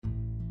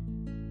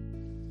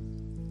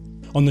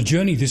On the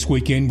journey this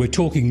weekend, we're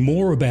talking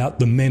more about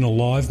the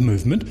MenAlive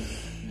movement,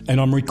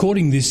 and I'm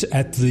recording this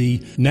at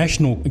the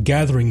National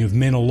Gathering of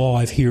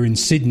MenAlive here in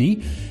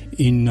Sydney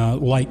in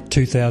late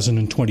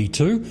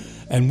 2022.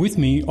 And with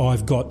me,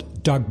 I've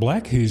got Doug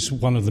Black, who's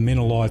one of the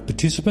MenAlive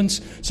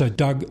participants. So,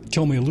 Doug,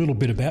 tell me a little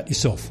bit about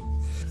yourself.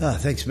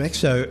 Thanks, Max.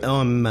 So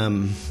I'm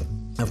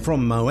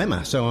from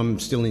Moama, so I'm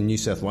still in New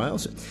South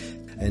Wales.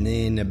 And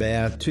then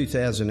about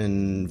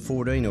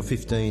 2014 or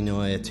 15,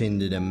 I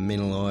attended a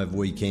MenAlive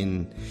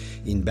weekend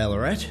in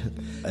Ballarat.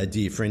 A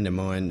dear friend of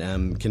mine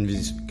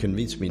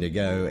convinced me to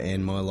go,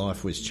 and my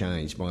life was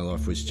changed. My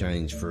life was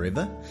changed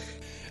forever.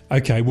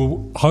 Okay,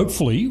 well,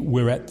 hopefully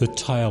we're at the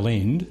tail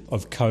end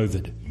of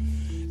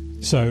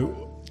COVID.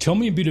 So tell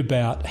me a bit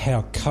about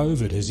how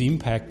COVID has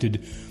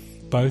impacted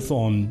both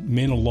on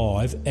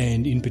MenAlive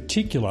and in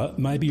particular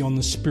maybe on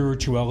the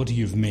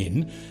spirituality of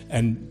men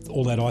and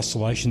all that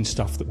isolation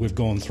stuff that we've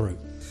gone through.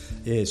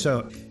 Yeah,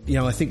 so,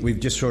 I think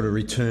we've just sort of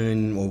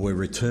we're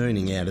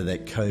returning out of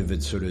that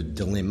COVID sort of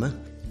dilemma.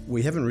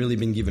 We haven't really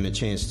been given a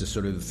chance to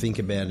sort of think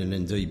about it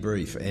and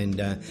debrief, and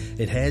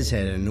it has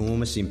had an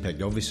enormous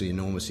impact, obviously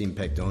enormous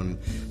impact on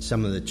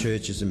some of the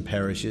churches and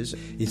parishes.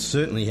 It's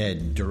certainly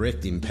had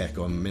direct impact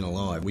on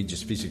MenAlive. We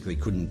just physically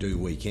couldn't do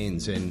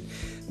weekends, and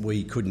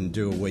we couldn't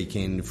do a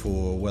weekend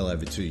for well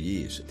over 2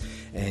 years.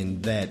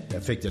 And that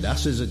affected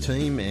us as a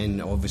team,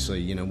 and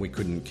obviously, we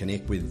couldn't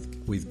connect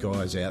with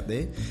guys out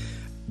there.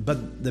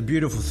 But the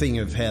beautiful thing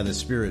of how the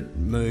Spirit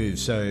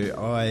moves,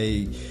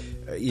 so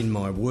in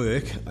my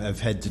work, I've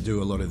had to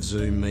do a lot of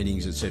Zoom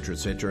meetings,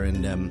 etc.,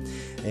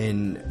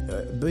 and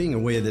being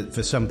aware that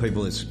for some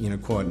people it's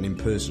quite an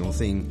impersonal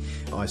thing,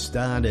 I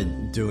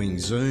started doing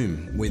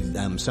Zoom with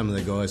some of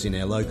the guys in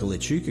our local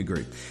Echuca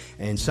group,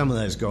 and some of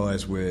those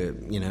guys were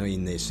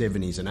in their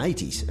 70s and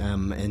 80s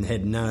and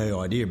had no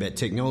idea about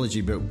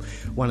technology. But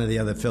one of the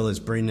other fellas,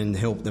 Brendan,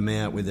 helped them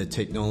out with the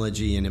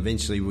technology, and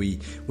eventually we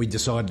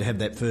decided to have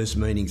that first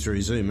meeting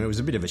through Zoom. It was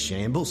a bit of a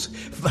shambles,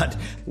 but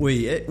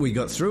we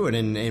got through it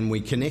and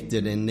we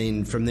connected, and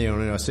then from there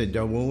on I said,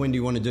 well, when do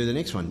you want to do the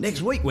next one?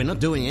 Next week. We're not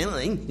doing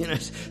anything,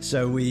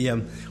 So we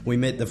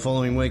met the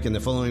following week and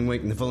the following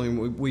week and the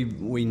following week.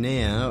 We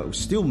now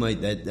still meet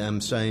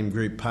that same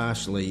group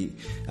partially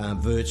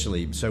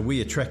virtually. So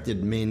we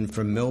attracted men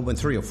from Melbourne,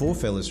 3 or 4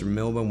 fellas from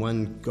Melbourne,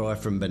 one guy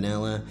from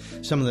Benalla.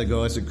 Some of the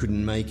guys that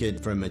couldn't make it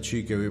from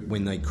Echuca,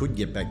 when they could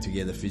get back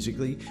together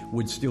physically,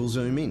 would still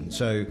Zoom in.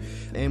 So,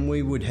 and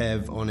we would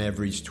have on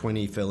average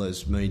 20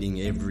 fellas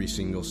meeting every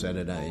single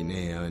Saturday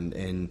now,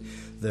 and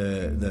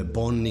the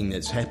bonding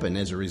that's happened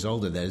as a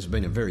result of that has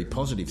been a very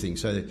positive thing.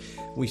 So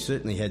we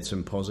certainly had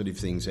some positive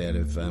things out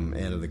of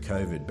the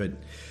COVID, but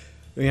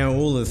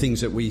all the things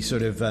that we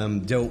sort of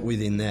dealt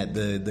with in that,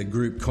 the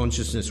group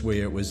consciousness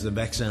where it was the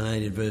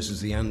vaccinated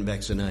versus the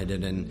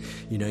unvaccinated, and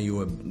you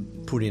were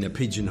put in a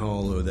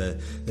pigeonhole, or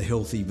the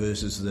healthy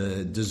versus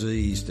the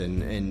diseased,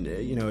 and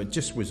it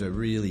just was a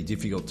really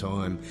difficult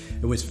time.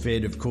 It was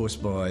fed, of course,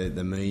 by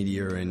the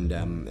media, and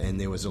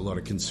there was a lot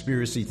of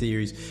conspiracy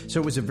theories,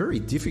 so it was a very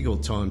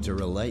difficult time to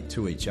relate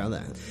to each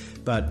other.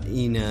 But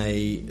in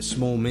a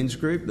small men's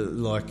group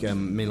like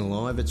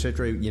MenAlive,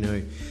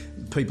 etc.,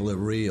 people are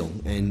real,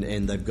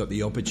 and they've got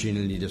the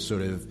opportunity to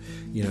sort of,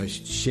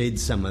 shed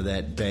some of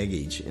that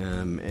baggage.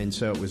 And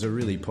so it was a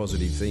really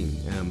positive thing.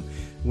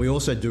 We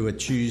also do a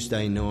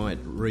Tuesday night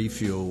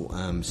refuel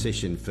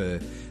session for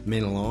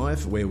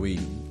MenAlive, where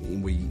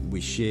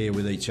we share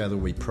with each other,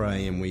 we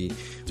pray, and we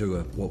do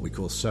what we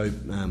call SOAP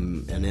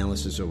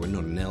analysis, or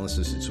not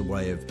analysis, it's a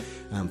way of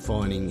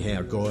finding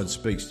how God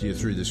speaks to you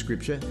through the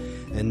Scripture.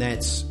 And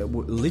that's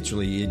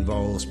literally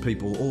involves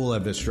people all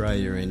over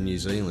Australia and New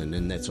Zealand,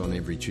 and that's on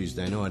every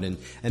Tuesday night.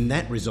 And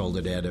that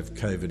resulted out of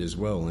COVID as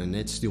well, and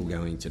it's still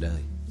going today.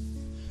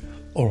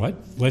 All right,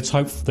 let's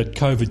hope that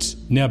COVID's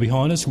now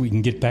behind us. We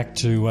can get back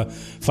to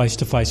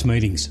face-to-face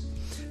meetings.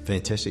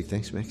 Fantastic.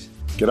 Thanks, Max.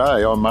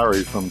 G'day, I'm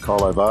Murray from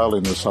Colo Vale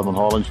in the Southern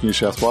Highlands, New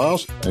South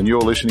Wales, and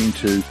you're listening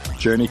to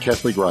Journey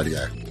Catholic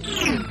Radio.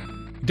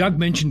 Doug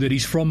mentioned that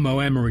he's from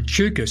Moama,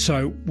 Echuca,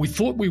 so we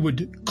thought we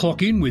would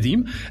clock in with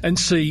him and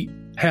see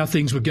how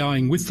things were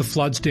going with the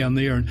floods down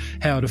there and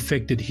how it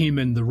affected him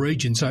and the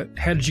region. So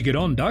how did you get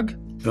on, Doug?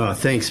 Oh,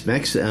 thanks,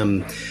 Max.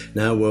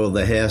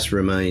 The house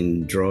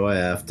remained dry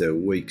after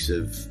weeks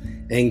of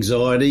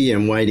anxiety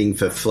and waiting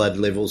for flood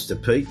levels to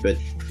peak, but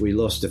we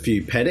lost a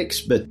few paddocks,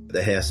 but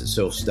the house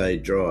itself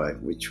stayed dry,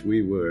 which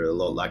we were a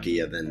lot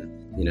luckier than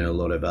a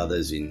lot of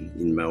others in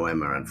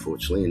Moama,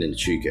 unfortunately, and in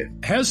Echuca.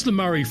 How's the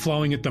Murray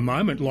flowing at the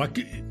moment?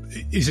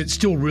 Is it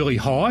still really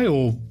high,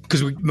 or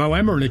because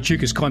Moama and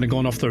Echuca's kind of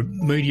gone off the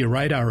media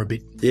radar a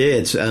bit?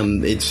 Yeah,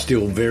 it's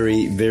still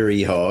very,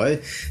 very high,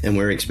 and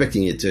we're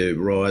expecting it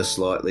to rise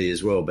slightly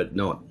as well, but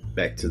not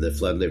back to the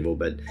flood level.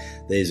 But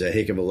there's a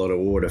heck of a lot of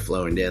water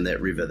flowing down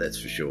that river, that's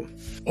for sure.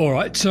 All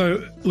right,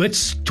 so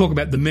let's talk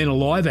about the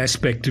MenAlive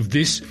aspect of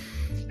this.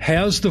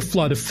 How's the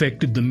flood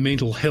affected the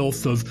mental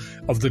health of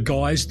the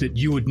guys that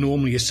you would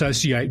normally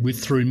associate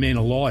with through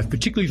MenAlive,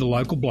 particularly the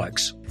local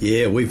blokes?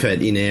 Yeah, we've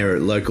had, in our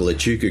local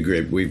Echuca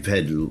group, we've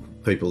had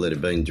people that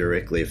have been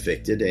directly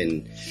affected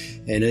and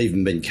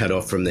even been cut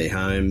off from their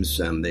homes.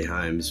 Their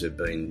homes have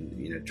been,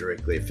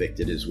 directly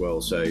affected as well.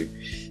 So,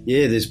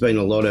 yeah, there's been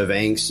a lot of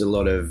angst, a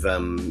lot of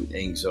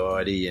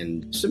anxiety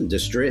and some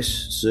distress,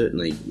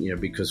 certainly,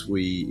 because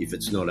if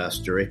it's not us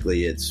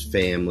directly, it's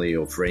family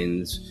or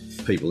friends,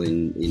 people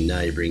in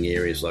neighbouring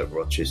areas like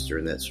Rochester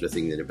and that sort of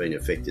thing that have been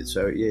affected.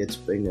 So, yeah, it's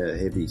been a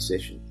heavy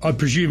session. I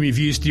presume you've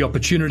used the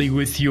opportunity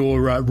with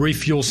your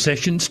refuel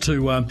sessions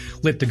to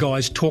let the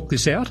guys talk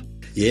this out?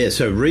 Yeah,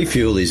 so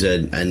Refuel is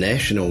a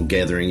national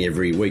gathering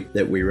every week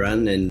that we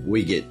run, and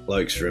we get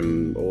blokes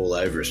from all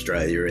over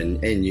Australia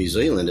and New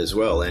Zealand as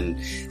well. And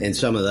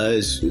some of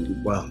those,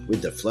 well,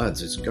 with the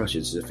floods, it's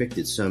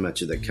affected so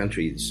much of the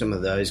country. Some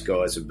of those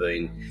guys have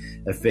been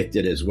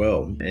affected as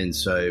well. And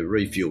so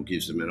Refuel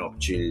gives them an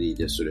opportunity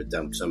to sort of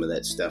dump some of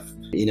that stuff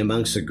in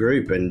amongst the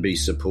group and be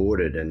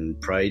supported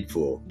and prayed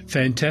for.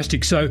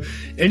 Fantastic. So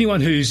anyone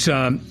who's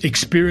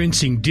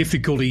experiencing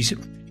difficulties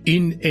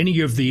in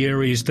any of the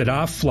areas that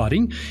are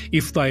flooding,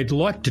 if they'd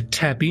like to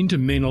tap into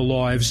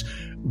MenAlive's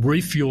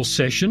refuel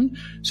session,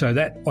 so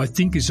that I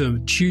think is a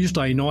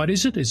Tuesday night,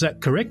 is it? Is that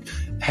correct?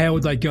 How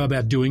would they go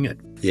about doing it?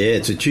 Yeah,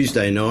 it's a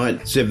Tuesday night,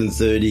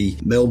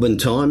 7:30 Melbourne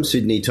time,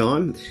 Sydney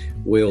time.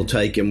 We'll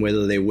take them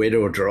whether they're wet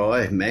or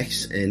dry,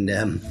 Max, and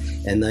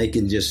they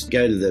can just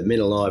go to the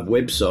MenAlive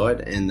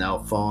website and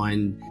they'll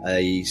find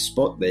a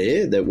spot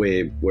there that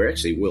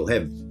we'll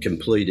have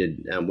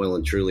completed well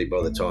and truly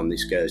by the time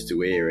this goes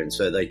to air, and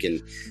so they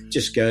can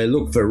just go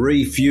look for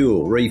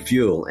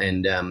refuel,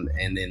 and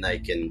then they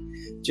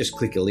can just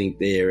click a link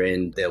there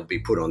and they'll be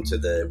put onto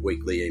the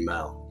weekly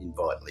email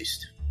invite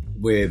list.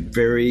 We're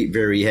very,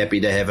 very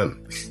happy to have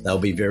them. They'll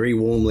be very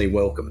warmly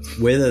welcomed,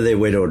 whether they're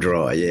wet or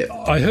dry, yeah.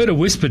 I heard a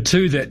whisper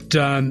too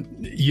that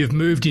you've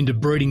moved into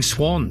breeding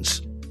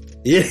swans.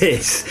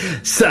 Yes.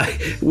 So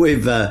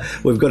we've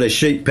got a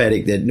sheep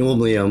paddock that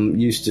normally I'm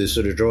used to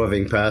sort of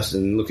driving past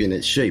and looking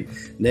at sheep.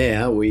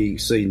 Now we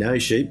see no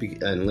sheep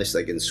unless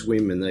they can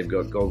swim and they've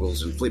got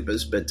goggles and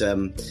flippers. But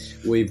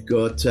we've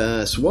got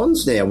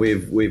swans now.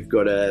 We've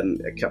got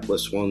a couple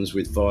of swans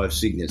with 5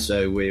 cygnets.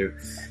 So we've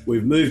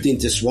moved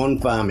into swan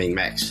farming,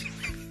 Max.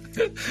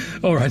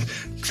 All right.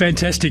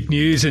 Fantastic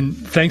news, and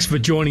thanks for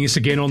joining us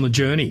again on the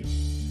journey.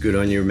 Good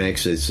on you,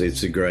 Max.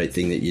 It's a great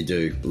thing that you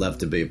do. Love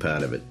to be a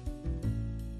part of it.